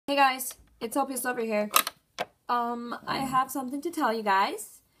Hey guys, it's LPS Lover here. I have something to tell you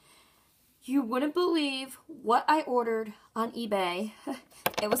guys. You wouldn't believe what I ordered on eBay.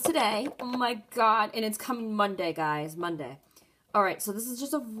 It was today. Oh my god, and it's coming Monday, guys. Monday. Alright, so this is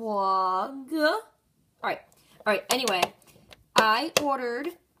just a vlog. Alright, anyway. I ordered,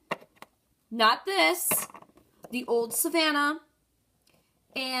 not this, the old Savannah,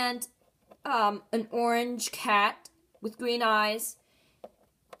 and an orange cat with green eyes.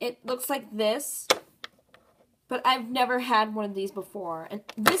 It looks like this, but I've never had one of these before. And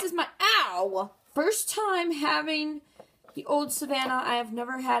this is my, first time having the old Savannah. I have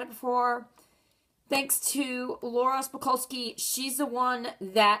never had it before. Thanks to Laura Spikulski, she's the one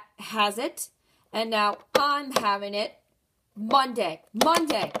that has it. And now I'm having it Monday.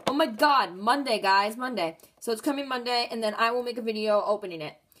 Oh my god, Monday, guys, Monday. So it's coming Monday, and then I will make a video opening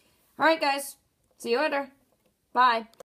it. Alright, guys. See you later. Bye.